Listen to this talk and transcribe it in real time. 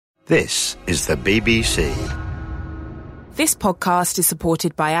This is the BBC. This podcast is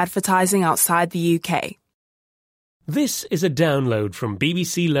supported by advertising outside the UK. This is a download from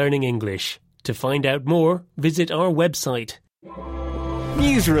BBC Learning English. To find out more, visit our website.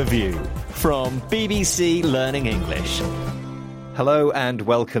 News Review from BBC Learning English. Hello and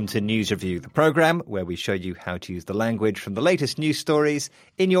welcome to News Review, the programme where we show you how to use the language from the latest news stories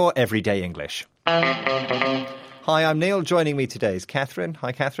in your everyday English. Hi, I'm Neil. Joining me today is Catherine.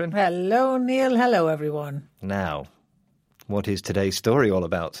 Hi, Catherine. Hello, Neil. Hello, everyone. Now, what is today's story all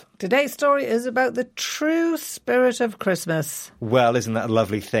about? Today's story is about the true spirit of Christmas. Well, isn't that a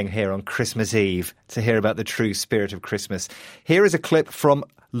lovely thing here on Christmas Eve to hear about the true spirit of Christmas? Here is a clip from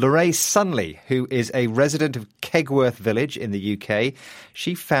Lorraine Sunley, who is a resident of Kegworth Village in the UK.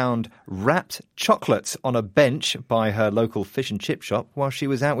 She found wrapped chocolates on a bench by her local fish and chip shop while she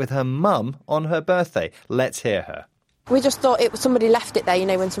was out with her mum on her birthday. Let's hear her. We just thought it was somebody left it there, you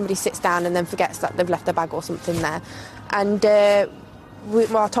know, when somebody sits down and then forgets that they've left their bag or something there. And I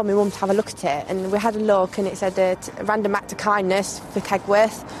told my mum to have a look at it, and we had a look, and it said a random act of kindness for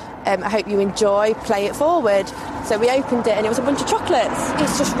Kegworth. I hope you enjoy, play it forward. So we opened it and it was a bunch of chocolates.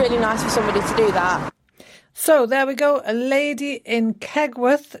 It's just really nice for somebody to do that. So there we go, a lady in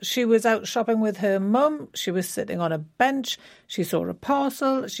Kegworth. She was out shopping with her mum. She was sitting on a bench. She saw a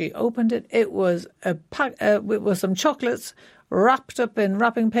parcel. She opened it. It was some chocolates wrapped up in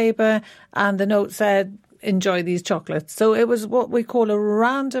wrapping paper, and the note said, "Enjoy these chocolates." So it was what we call a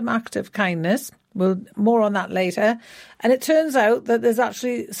random act of kindness. Well, more on that later. And it turns out that there's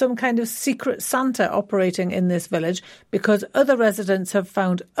actually some kind of secret Santa operating in this village, because other residents have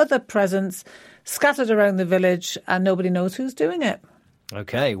found other presents scattered around the village and nobody knows who's doing it.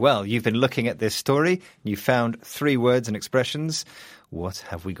 OK, well, you've been looking at this story. You found 3 words and expressions. What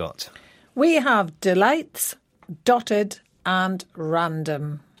have we got? We have delights, dotted and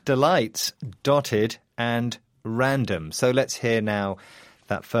random. Delights, dotted and random. So let's hear now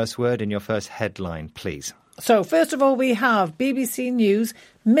that first word in your first headline, please. So, first of all, we have BBC News,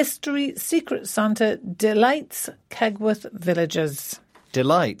 Mystery Secret Santa delights Kegworth villagers.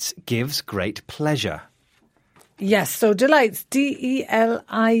 Delights gives great pleasure. Yes, so delights, D-E-L-I-G-H-T-S.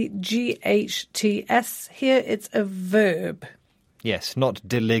 Here it's a verb. Yes, not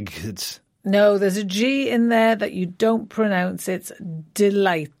delights. No, there's a G in there that you don't pronounce. It's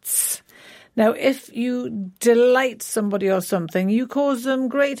delights. Now, if you delight somebody or something, you cause them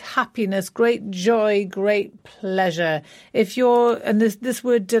great happiness, great joy, great pleasure. And this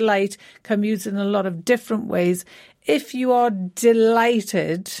word delight can be used in a lot of different ways. If you are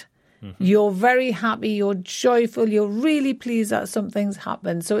delighted, you're very happy, you're joyful, you're really pleased that something's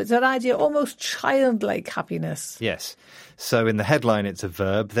happened. So it's that idea, almost childlike happiness. Yes. So in the headline, it's a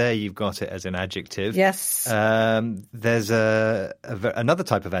verb. There you've got it as an adjective. Yes. There's another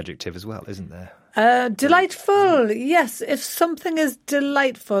type of adjective as well, isn't there? Delightful. Yes. If something is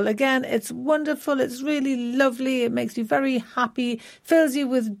delightful, again, it's wonderful. It's really lovely. It makes you very happy, fills you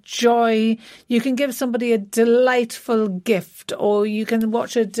with joy. You can give somebody a delightful gift, or you can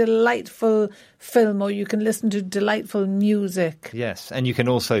watch a delightful film, or you can listen to delightful music. Yes, and you can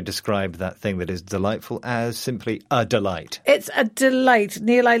also describe that thing that is delightful as simply a delight. It's a delight.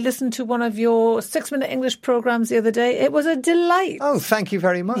 Neil, I listened to one of your 6-minute English programmes the other day. It was a delight. Oh, thank you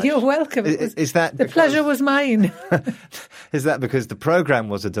very much. You're welcome. Is that the pleasure was mine. Is that because the programme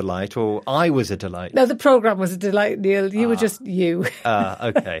was a delight, or I was a delight? No, the programme was a delight, Neil. You were just you.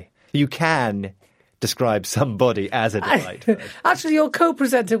 OK. You can describe somebody as a delight. Actually, your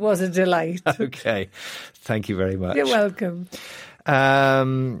co-presenter was a delight. OK. Thank you very much. You're welcome.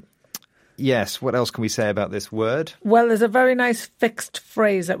 Yes, what else can we say about this word? Well, there's a very nice fixed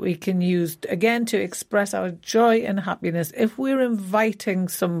phrase that we can use, again, to express our joy and happiness. If we're inviting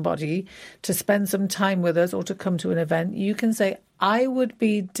somebody to spend some time with us or to come to an event, you can say, "I would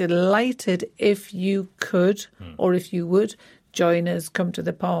be delighted if you could," or if you would, join us, come to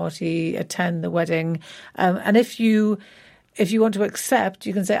the party, attend the wedding. And if you want to accept,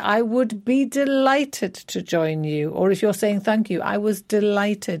 you can say, "I would be delighted to join you." Or if you're saying thank you, "I was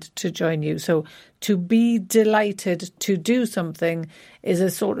delighted to join you." So to be delighted to do something is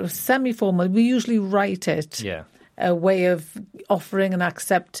a sort of semi-formal. We usually write it. Yeah. A way of offering and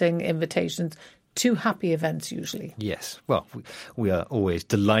accepting invitations to happy events, usually. Yes. Well, we are always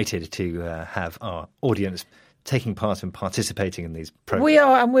delighted to have our audience taking part and participating in these programs. We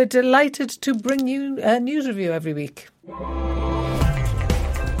are, and we're delighted to bring you a news review every week.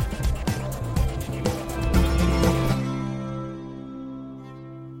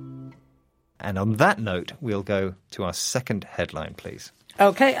 And on that note, we'll go to our second headline, please.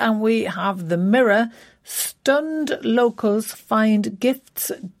 Okay, and we have the Mirror. Stunned locals find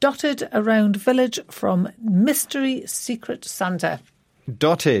gifts dotted around village from mystery secret Santa.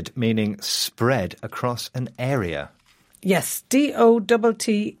 Dotted, meaning spread across an area. Yes,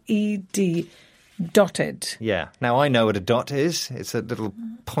 DOTTED, dotted. Yeah. Now, I know what a dot is. It's a little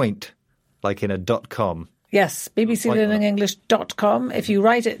point, like in a .com. Yes, bbclearningenglish.com. If you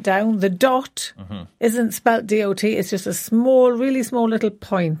write it down, the dot isn't spelt DOT. It's just a small, really small little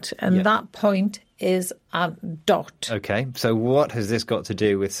point. And that point is a dot. Okay, so what has this got to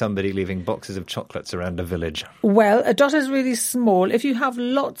do with somebody leaving boxes of chocolates around a village? Well, a dot is really small. If you have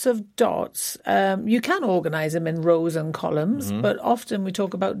lots of dots, you can organise them in rows and columns, but often we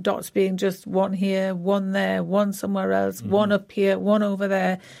talk about dots being just one here, one there, one somewhere else, one up here, one over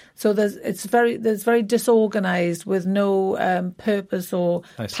there. So it's very disorganised with no purpose or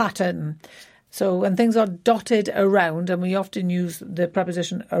pattern. So when things are dotted around, and we often use the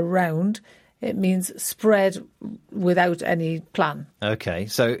preposition around, it means spread without any plan. Okay,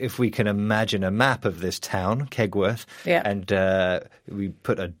 so if we can imagine a map of this town, Kegworth, and we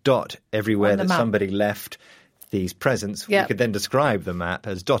put a dot everywhere that somebody left these presents, we could then describe the map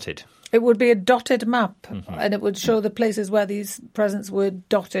as dotted. It would be a dotted map, and it would show the places where these presents were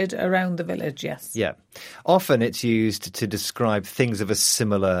dotted around the village, yes. Yeah. Often it's used to describe things of a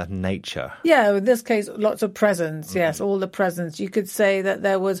similar nature. Yeah, in this case, lots of presents, yes, all the presents. You could say that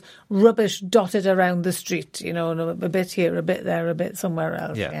there was rubbish dotted around the street, you know, a bit here, a bit there, a bit somewhere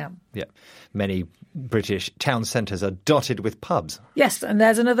else. Yeah. Many British town centres are dotted with pubs. Yes, and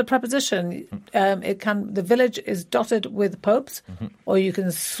there's another preposition. The village is dotted with pubs, or you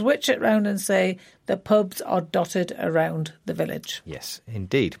can switch it round and say the pubs are dotted around the village. Yes,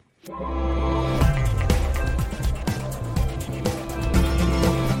 indeed.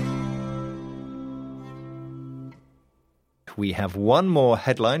 We have one more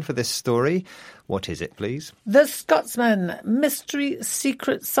headline for this story. What is it, please? The Scotsman, mystery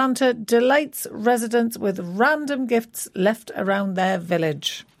secret Santa delights residents with random gifts left around their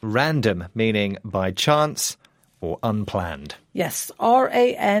village. Random, meaning by chance or unplanned. Yes,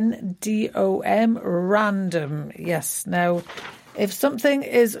 RANDOM, random. Yes, now, if something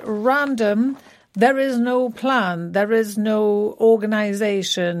is random, there is no plan, there is no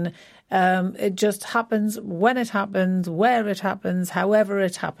organisation. It just happens when it happens, where it happens, however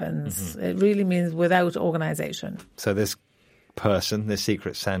it happens. It really means without organisation. So this person, this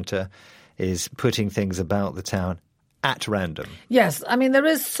secret Santa, is putting things about the town at random. Yes, I mean, there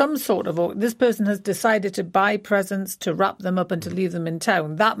is some sort of... This person has decided to buy presents, to wrap them up and to leave them in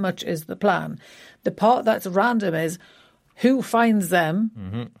town. That much is the plan. The part that's random is who finds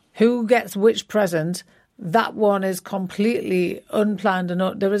them, who gets which present. That one is completely unplanned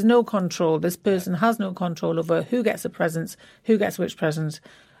and there is no control. This person has no control over who gets the presents, who gets which presents,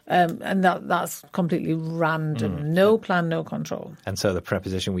 and that's completely random. No plan, no control. And so the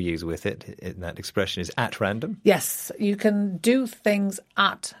preposition we use with it in that expression is at random? Yes, you can do things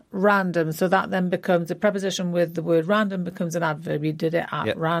at random. So that then becomes a preposition with the word random becomes an adverb. You did it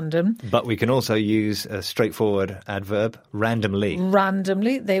at random. But we can also use a straightforward adverb, randomly.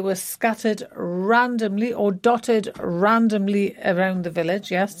 Randomly. They were scattered randomly or dotted randomly around the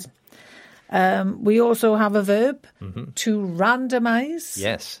village, yes. We also have a verb, to randomise.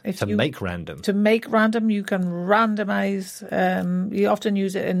 Yes, make random. To make random, you can randomise. You often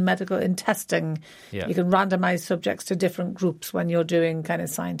use it in testing. Yeah. You can randomise subjects to different groups when you're doing kind of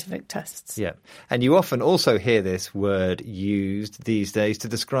scientific tests. Yeah, and you often also hear this word used these days to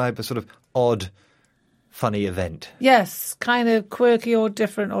describe a sort of odd, funny event. Yes, kind of quirky or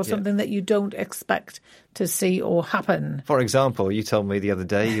different or something that you don't expect to see or happen. For example, you told me the other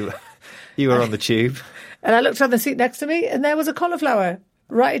day you were on the tube. And I looked on the seat next to me and there was a cauliflower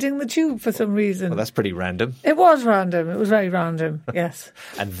riding the tube for some reason. Well, that's pretty random. It was random. It was very random, yes.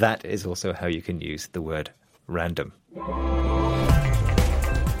 And that is also how you can use the word random.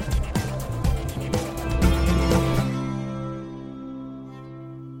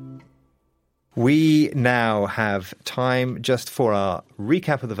 We now have time just for our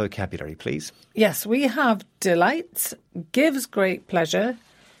recap of the vocabulary, please. Yes, we have delights, gives great pleasure,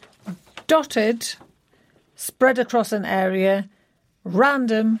 dotted, spread across an area,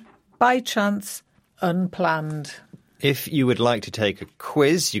 random, by chance, unplanned. If you would like to take a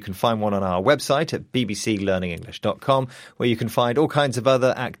quiz, you can find one on our website at bbclearningenglish.com, where you can find all kinds of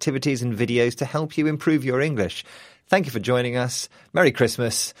other activities and videos to help you improve your English. Thank you for joining us. Merry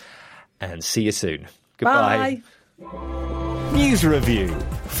Christmas. And see you soon. Goodbye. Bye. News Review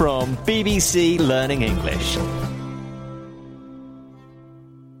from BBC Learning English.